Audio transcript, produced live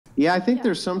Yeah, I think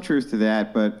there's some truth to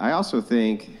that, but I also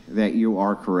think that you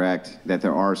are correct that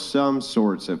there are some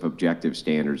sorts of objective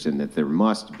standards and that there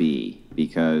must be,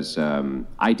 because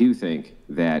I do think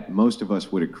that most of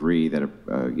us would agree that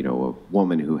a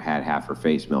woman who had half her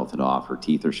face melted off, her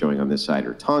teeth are showing on this side,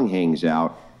 her tongue hangs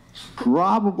out,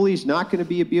 probably is not going to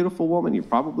be a beautiful woman. You're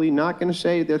probably not going to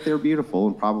say that they're beautiful,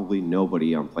 and probably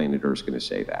nobody on planet Earth is going to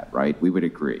say that, right? We would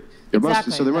agree. There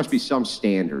must be some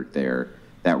standard there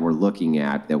that we're looking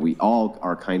at that we all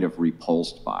are kind of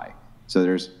repulsed by.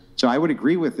 So I would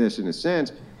agree with this in a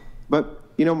sense, but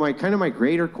my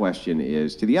greater question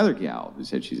is to the other gal who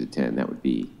said she's a 10. That would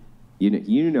be,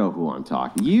 you know who I'm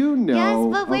talking. Yes,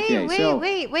 but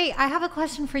wait. I have a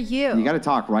question for you. You got to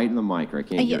talk right in the mic, or I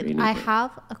can't hear anything. I have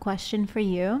a question for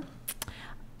you.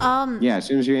 Yeah, as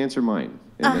soon as you answer mine,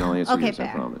 and then I'll answer yours. Fair,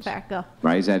 I promise. Fair, go.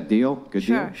 Right? Is that a deal? Good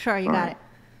deal. Sure. You got it.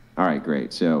 All right,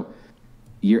 great. So,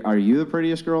 are you the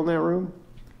prettiest girl in that room?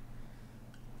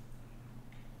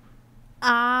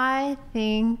 I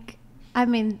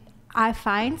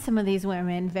find some of these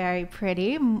women very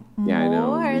pretty. Yeah, I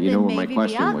know. You know what my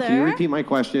question was. Can you repeat my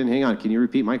question? Hang on. Can you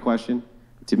repeat my question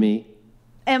to me?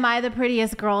 Am I the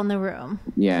prettiest girl in the room?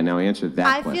 Yeah, now answer that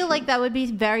question. I feel like that would be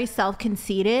very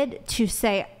self-conceited to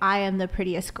say I am the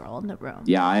prettiest girl in the room.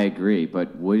 Yeah, I agree.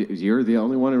 But you're the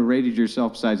only one who rated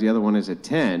yourself besides the other one as a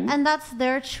 10. And that's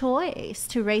their choice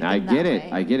to rate them that way.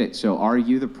 I get it. So are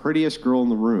you the prettiest girl in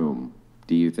the room,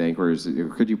 do you think? Or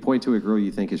could you point to a girl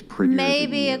you think is prettier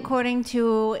Maybe than you? According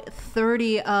to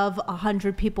 30 of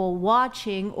 100 people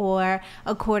watching, or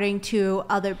according to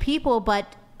other people,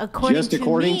 but according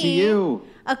to you.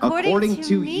 According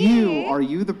to you, are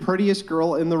you the prettiest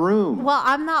girl in the room? Well,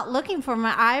 I'm not looking for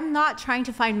I'm not trying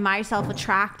to find myself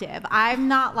attractive. I'm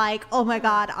not like, oh my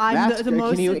God, I'm the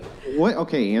most.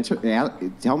 Okay, answer.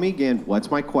 Tell me again. What's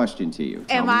my question to you?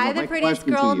 Am I the prettiest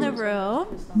girl in the room?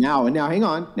 Now, hang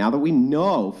on. Now that we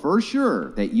know for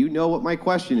sure that you know what my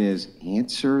question is,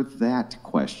 answer that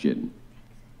question.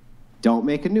 Don't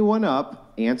make a new one up.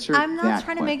 I'm not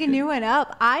trying to make a new one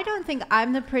up. I don't think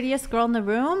I'm the prettiest girl in the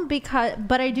room,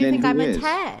 but I do think I'm a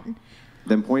 10.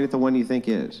 Then point at the one you think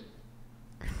is.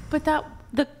 But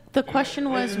the question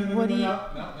was, what do you...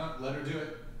 No, let her do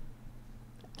it.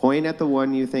 Point at the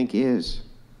one you think is.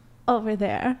 Over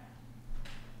there.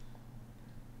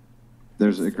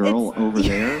 There's a girl over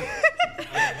there?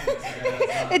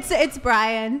 It's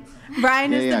Brian.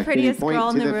 Brian is the prettiest girl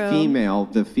in the room.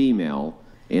 The female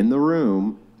in the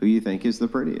room who you think is the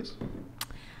prettiest?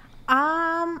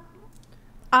 I'm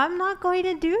not going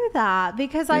to do that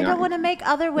because I don't want to make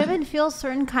other women feel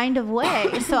certain kind of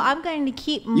way. So I'm going to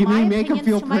keep my opinions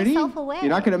to myself away. You're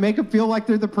not going to make them feel like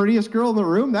they're the prettiest girl in the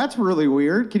room? That's really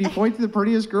weird. Can you point to the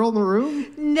prettiest girl in the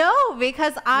room? No,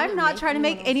 because I'm not trying to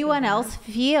make anyone else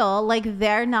feel like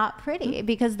they're not pretty,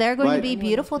 because they're going to be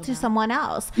beautiful to someone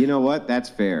else. You know what? That's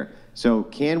fair. So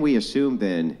can we assume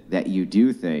then that you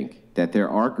do think that there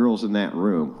are girls in that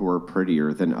room who are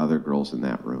prettier than other girls in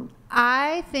that room?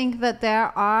 I think that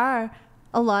there are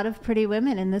a lot of pretty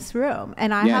women in this room,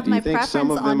 and I have my preference on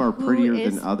who is. Some of them are prettier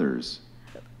than others?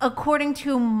 According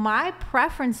to my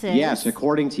preferences. Yes,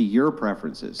 according to your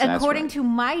preferences. According to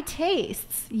my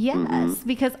tastes, yes.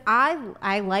 Because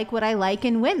I like what I like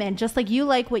in women, just like you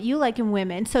like what you like in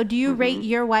women. So do you rate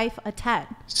your wife a 10?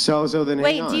 So then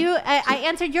hang on. I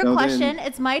answered your question.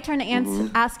 It's my turn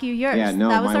to ask you yours. Yeah, no,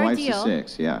 that was my our wife's deal. a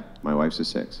 6. Yeah, my wife's a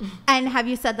 6. And have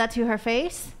you said that to her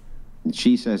face?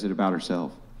 She says it about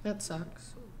herself. That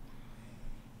sucks.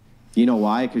 You know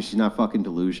why? Because she's not fucking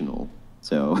delusional.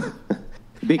 So...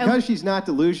 Because she's not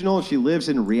delusional, she lives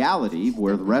in reality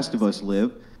where the rest of us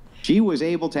live, she was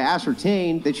able to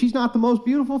ascertain that she's not the most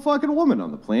beautiful fucking woman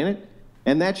on the planet,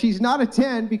 and that she's not a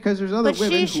 10 because there's other women who are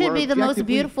But she should be the most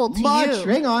beautiful to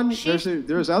you. Hang on,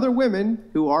 there's other women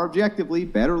who are objectively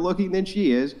better looking than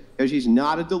she is because she's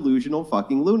not a delusional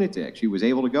fucking lunatic. She was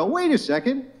able to go, wait a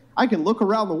second, I can look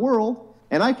around the world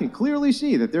and I can clearly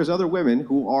see that there's other women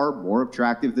who are more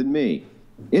attractive than me.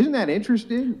 Isn't that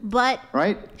interesting? But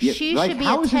right? She should be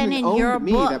a 10 in your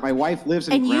book. That my wife lives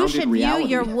in and you should reality.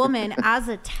 view your woman as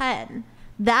a 10.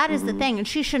 That is the thing, and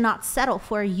she should not settle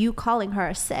for you calling her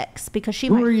a 6 because she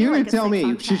might feel like a 6 on 10. Who are you to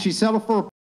tell me? Should she settle for a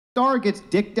star gets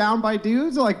dicked down by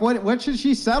dudes? Like what should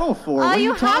she settle for? Oh,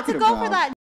 you have to go for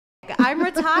that. I'm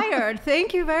retired.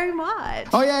 Thank you very much.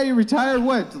 Oh yeah, you retired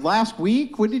what? Last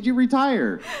week? When did you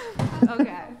retire?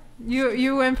 Okay.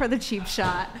 You went for the cheap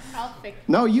shot.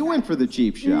 No, you went for the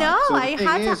cheap shot. No, I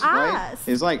had to ask. Right,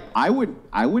 it's like I wouldn't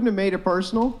have made it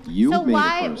personal. You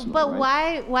made it personal. But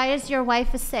right? why is your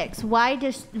wife a 6? Why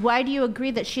do you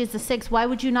agree that she is a 6? Why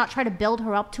would you not try to build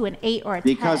her up to an 8 or a 10?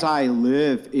 Because I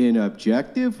live in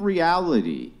objective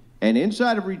reality. And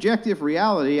inside of Rejective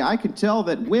Reality, I can tell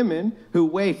that women who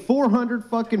weigh 400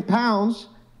 fucking pounds,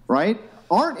 right,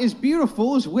 aren't as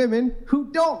beautiful as women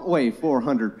who don't weigh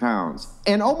 400 pounds.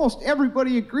 And almost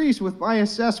everybody agrees with my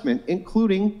assessment,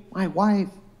 including my wife.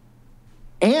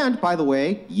 And, by the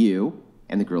way, you,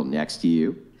 and the girl next to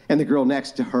you, and the girl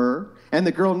next to her, and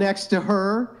the girl next to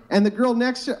her, and the girl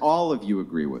next to... All of you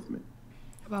agree with me.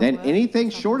 And anything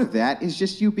short of that is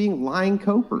just you being lying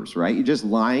copers, right? You're just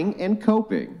lying and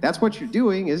coping. That's what you're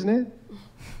doing, isn't it?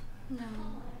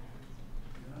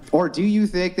 Or do you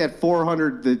think that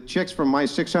the chicks from my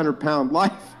 600-pound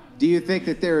life, do you think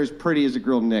that they're as pretty as the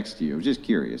girl next to you? Just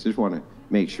curious. Just want to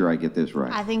make sure I get this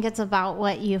right. I think it's about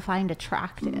what you find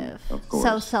attractive. Of course.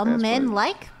 So some men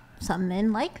like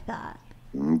that.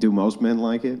 Do most men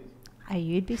like it?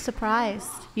 You'd be surprised.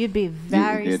 You'd be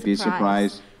very surprised. You'd be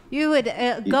surprised. You would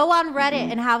go on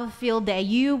Reddit and have a field day.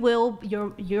 You will,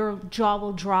 your jaw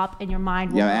will drop and your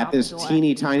mind will drop. Yeah, at this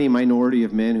teeny tiny minority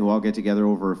of men who all get together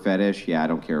over a fetish, yeah, I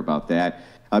don't care about that.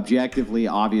 Objectively,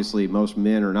 obviously, most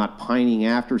men are not pining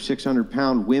after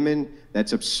 600-pound women.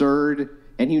 That's absurd.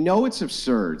 And you know it's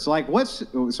absurd. It's like,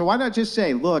 so why not just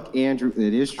say, look, Andrew,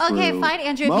 it is true. Okay, fine,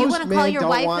 Andrew. If you want to call your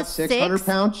wife a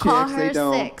 600-pound chicks, call her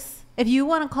 6. If you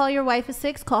want to call your wife a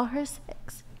 6, call her 6.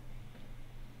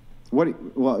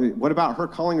 What about her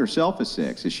calling herself a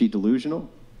 6? Is she delusional?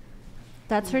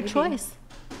 That's her choice.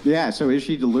 Yeah, so is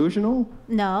she delusional?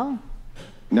 No.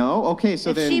 No? Okay,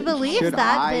 so then she believes should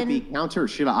I be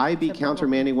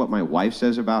countermanding what my wife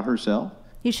says about herself?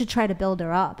 You should try to build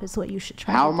her up, is what you should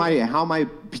try How am I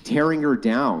tearing her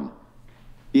down?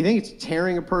 Do you think it's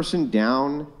tearing a person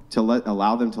down to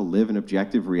allow them to live in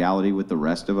objective reality with the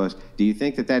rest of us? Do you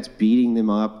think that that's beating them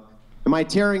up? Am I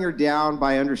tearing her down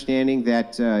by understanding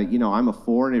that, I'm a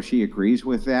 4, and if she agrees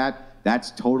with that, that's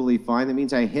totally fine. That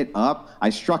means I hit up. I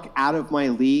struck out of my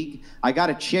league. I got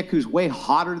a chick who's way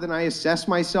hotter than I assess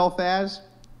myself as.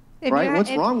 Right?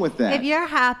 What's wrong with that? If you're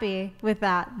happy with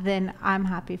that, then I'm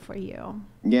happy for you.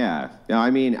 Yeah.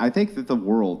 I mean, I think that the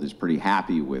world is pretty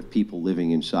happy with people living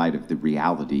inside of the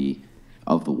reality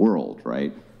of the world,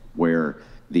 right? Where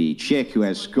the chick who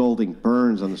has scalding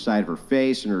burns on the side of her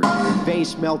face and her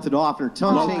face melted off and her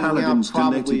tongue hanging out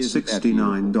probably isn't that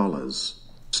 $69.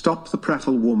 Stop the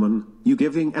prattle, woman. You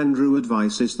giving Andrew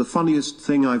advice is the funniest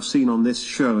thing I've seen on this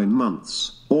show in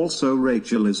months. Also,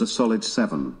 Rachel is a solid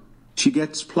 7. She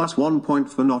gets +1 point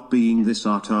for not being this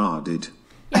retarded.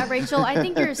 Yeah, Rachel, I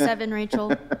think you're a 7,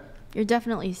 Rachel. You're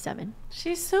definitely a 7.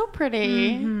 She's so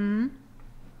pretty. Mm-hmm.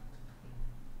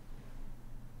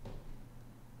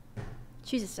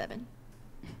 She's a 7.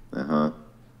 Uh-huh.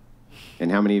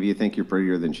 And how many of you think you're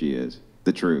prettier than she is?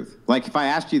 The truth. Like, if I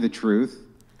asked you the truth,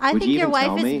 I think your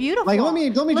wife is beautiful. Like, let me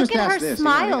just ask this.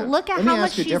 Look at her smile. Look at how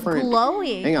much she's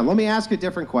glowing. Hang on. Let me ask a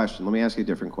different question.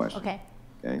 Okay.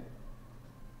 Okay.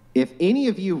 If any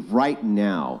of you right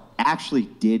now actually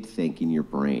did think in your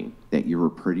brain that you were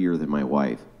prettier than my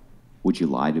wife, would you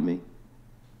lie to me?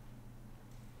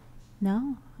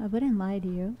 No, I wouldn't lie to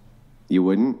you. You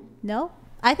wouldn't? No.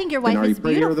 I think your wife is beautiful.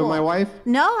 Are you prettier than my wife?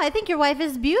 No, I think your wife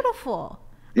is beautiful.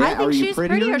 Yeah, I think she's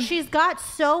prettier. She's got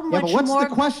so much more. Yeah, but what's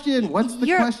the question? What's the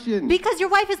question? Because your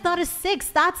wife is not a 6.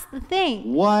 That's the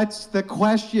thing. What's the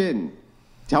question?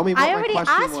 Tell me what my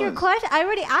question was. I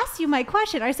already asked you my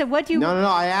question. I said, what do you? No.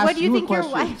 I asked you a question. What do you think your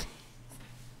wife?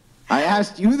 I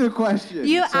asked you the question.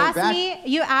 You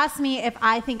asked me if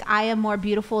I think I am more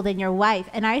beautiful than your wife,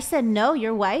 and I said no.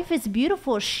 Your wife is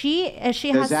beautiful.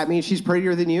 Does that mean she's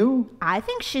prettier than you? I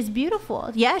think she's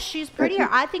beautiful. Yes, she's prettier.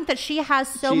 I think that she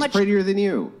has much. She's prettier than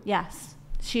you. Yes,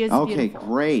 she is. Okay, beautiful.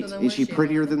 Great. So is she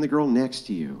prettier than the girl next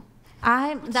to you?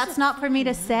 That's not for me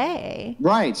to say.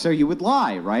 Right, so you would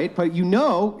lie, right? But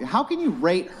how can you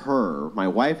rate her, my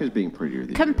wife, as being prettier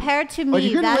than compared you? to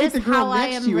me, that is how I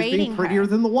am rating her. Prettier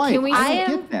than the wife. I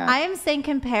don't get that. I am saying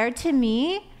compared to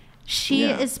me, she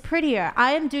is prettier.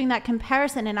 I am doing that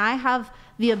comparison, and I have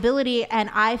the ability,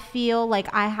 and I feel like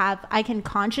I can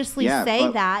consciously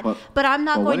say that, but I'm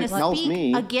not going to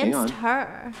speak against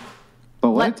her. But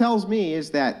what it tells me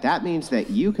is that means that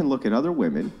you can look at other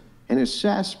women and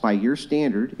assess by your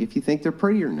standard if you think they're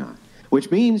pretty or not. Which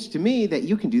means to me that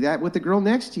you can do that with the girl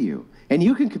next to you. And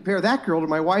you can compare that girl to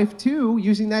my wife too,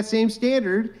 using that same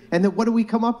standard. And then what do we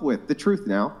come up with? The truth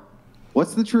now.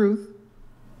 What's the truth?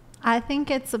 I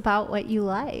think it's about what you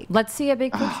like. Let's see a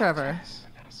big picture of her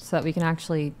so that we can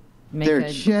actually make an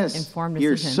informed decision.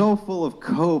 You're so full of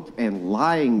cope and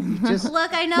lying. You just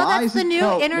look, I know that's the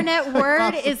new internet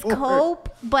word is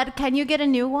cope, but can you get a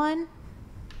new one?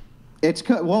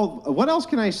 Well, what else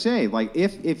can I say? Like,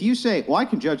 if you say, well, I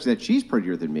can judge that she's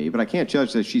prettier than me, but I can't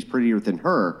judge that she's prettier than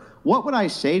her, what would I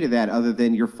say to that other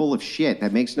than you're full of shit?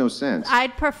 That makes no sense.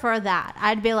 I'd prefer that.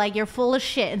 I'd be like, you're full of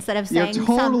shit, instead of saying you're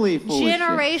totally some full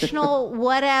generational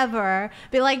whatever.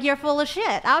 Be like, you're full of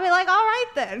shit. I'll be like, all right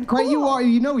then, cool. Right, you are.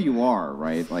 You are,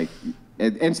 right? Like,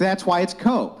 and so that's why it's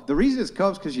cope. The reason it's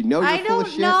cope is because you're full of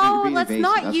shit. No, let's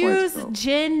not use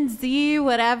Gen Z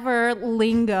whatever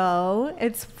lingo.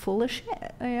 It's full of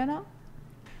shit, you know?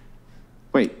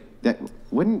 Wait, that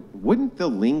wouldn't the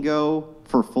lingo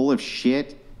for full of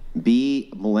shit be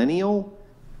millennial?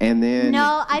 And then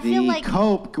no, I feel like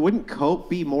wouldn't cope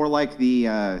be more like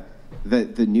the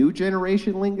new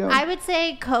generation lingo? I would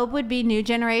say cope would be new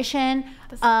generation.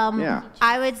 Yeah.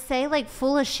 I would say like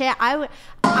full of shit. I would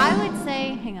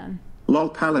say, hang on. Lol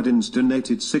Paladins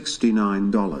donated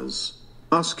 $69.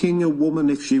 Asking a woman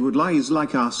if she would lie is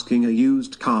like asking a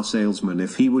used car salesman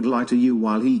if he would lie to you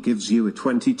while he gives you a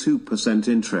 22%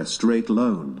 interest rate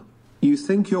loan. You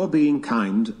think you're being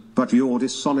kind, but your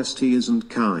dishonesty isn't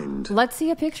kind. Let's see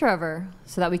a picture of her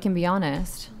so that we can be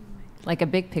honest. Like a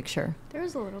big picture.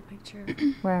 There's a little picture.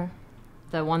 Where?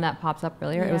 The one that pops up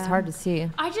earlier? It was hard to see.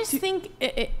 I just think,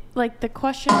 like, the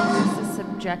question is a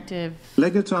subjective...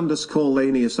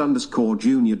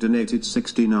 Leggett_Lanius_Jr. donated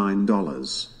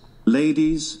 $69.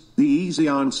 Ladies, the easy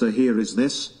answer here is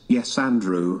this: yes,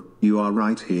 Andrew, you are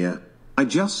right here. I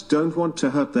just don't want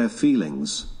to hurt their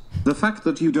feelings. The fact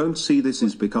that you don't see this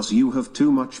is because you have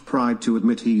too much pride to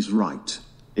admit he's right.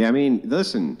 Yeah, I mean,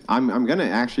 listen, I'm going to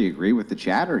actually agree with the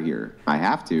chatter here. I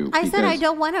have to. I said I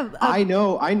don't want to... I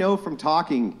know from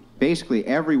talking basically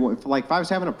everyone, like if I was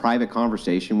having a private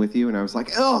conversation with you and I was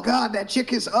like, oh, God, that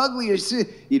chick is ugly.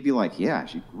 You'd be like, yeah,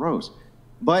 she's gross.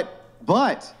 But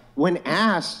when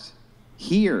asked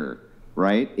here,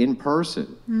 right, in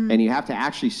person, and you have to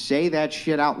actually say that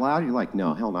shit out loud, you're like,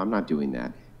 no, hell no, I'm not doing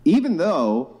that. Even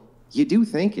though you do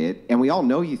think it, and we all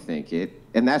know you think it,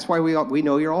 and that's why we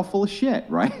know you're all full of shit,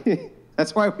 right?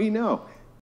 That's why we know.